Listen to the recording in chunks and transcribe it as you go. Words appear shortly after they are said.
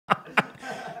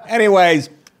Anyways,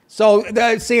 so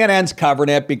the CNN's covering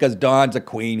it because Don's a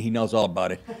queen. He knows all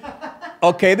about it.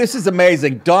 Okay, this is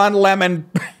amazing. Don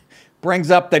Lemon brings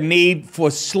up the need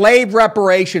for slave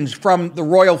reparations from the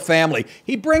royal family.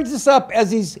 He brings this up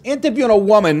as he's interviewing a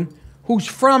woman who's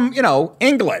from, you know,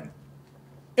 England.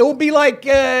 It would be like,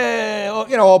 you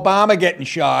know, Obama getting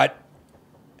shot.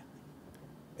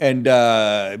 And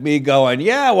me going,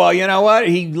 yeah, well, you know what?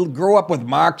 He grew up with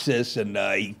Marxists and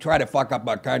he tried to fuck up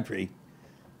our country.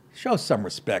 Show some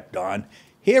respect, Don.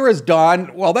 Here is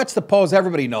Don. Well, that's the pose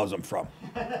everybody knows him from.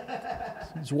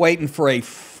 He's waiting for a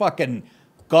fucking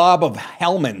gob of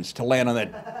Hellmann's to land on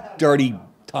that dirty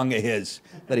tongue of his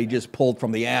that he just pulled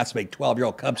from the ass of a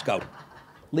 12-year-old Cub Scout.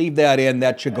 Leave that in.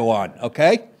 That should go on,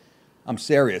 okay? I'm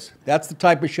serious. That's the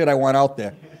type of shit I want out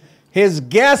there. His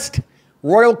guest,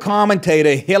 royal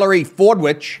commentator Hillary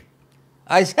Fordwich.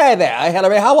 I say there,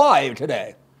 Hillary, how are you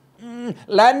today?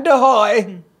 Land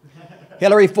ahoy.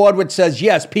 Hillary Fordwich says,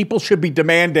 yes, people should be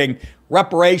demanding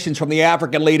reparations from the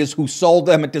African leaders who sold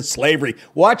them into slavery.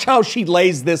 Watch how she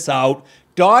lays this out.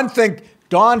 Don's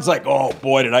like, oh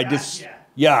boy, did I just,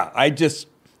 yeah, I just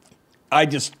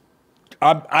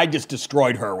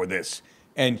destroyed her with this.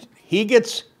 And he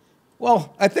gets,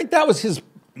 well, I think that was his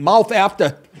mouth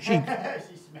after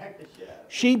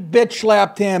she bitch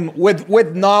slapped him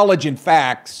with knowledge and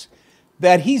facts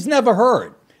that he's never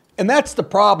heard. And that's the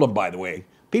problem, by the way.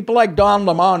 People like Don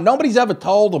Lemon, nobody's ever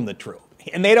told him the truth,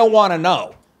 and they don't want to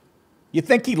know. You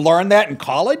think he learned that in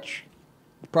college?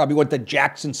 He probably went to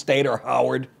Jackson State or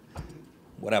Howard.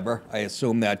 Whatever, I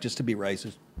assume that, just to be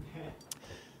racist.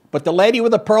 But the lady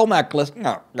with the pearl necklace,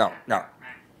 no,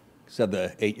 said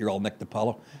the 8-year-old Nick di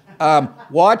Paolo.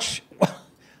 Watch,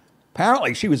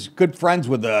 apparently she was good friends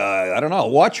with, I don't know,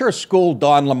 watch her school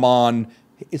Don Lemon.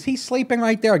 Is he sleeping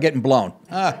right there or getting blown?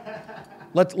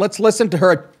 Let's listen to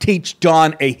her teach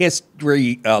Don a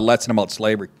history lesson about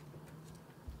slavery.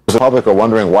 The public are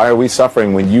wondering, why are we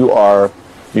suffering when you are,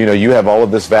 you have all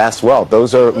of this vast wealth?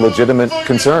 Those are legitimate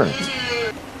concerns.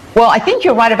 Well, I think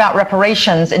you're right about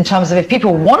reparations in terms of if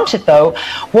people want it, though,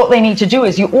 what they need to do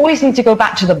is you always need to go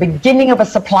back to the beginning of a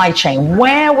supply chain.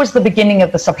 Where was the beginning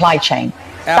of the supply chain?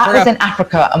 That was in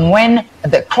Africa. And when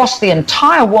across the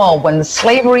entire world, when the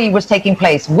slavery was taking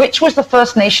place, which was the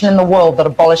first nation in the world that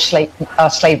abolished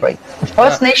slavery? The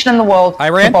first nation in the world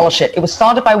to abolish it. It was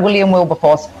started by William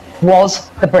Wilberforce, was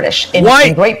the British. In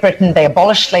Great Britain, they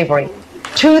abolished slavery.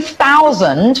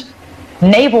 2,000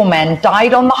 naval men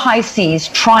died on the high seas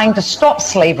trying to stop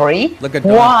slavery.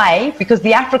 Why? Because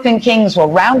the African kings were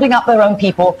rounding up their own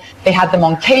people. They had them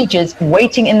on cages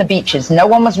waiting in the beaches. No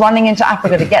one was running into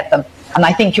Africa to get them. And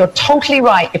I think you're totally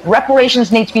right. If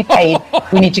reparations need to be paid,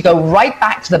 we need to go right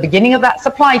back to the beginning of that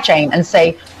supply chain and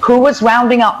say who was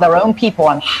rounding up their own people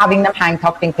and having them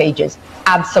handcuffed in cages.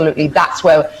 Absolutely. That's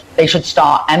where they should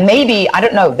start. And maybe, I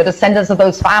don't know, the descendants of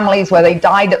those families where they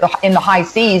died in the high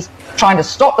seas trying to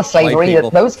stop the slavery,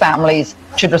 that those families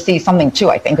should receive something too,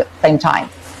 I think, at the same time.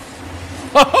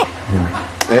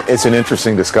 It's an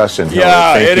interesting discussion.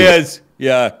 Yeah, it is.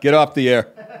 Yeah, get off the air.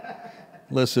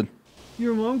 Listen.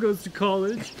 Your mom goes to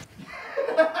college.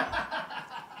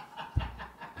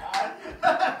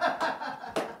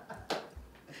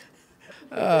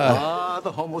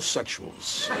 The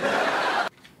homosexuals.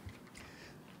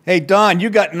 Hey, Don, you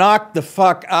got knocked the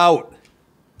fuck out.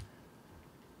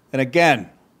 And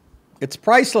again, it's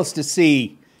priceless to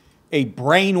see a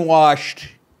brainwashed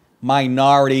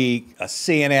minority, a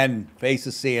CNN, face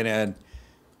of CNN,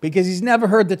 because he's never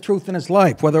heard the truth in his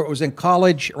life, whether it was in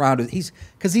college, around it.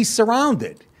 Because he's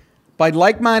surrounded by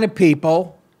like-minded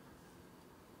people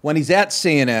when he's at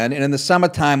CNN, and in the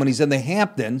summertime when he's in the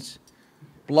Hamptons,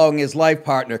 blowing his life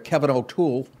partner, Kevin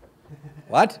O'Toole.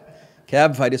 What?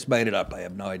 Kev, I just made it up. I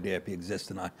have no idea if he exists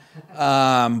or not.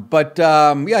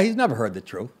 Yeah, he's never heard the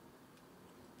truth.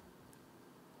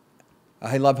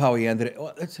 I love how he ended it.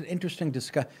 Well, it's an interesting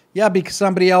discussion. Yeah, because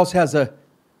somebody else has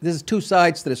there's two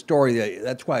sides to the story.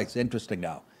 That's why it's interesting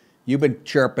now. You've been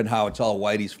chirping how it's all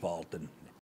Whitey's fault, and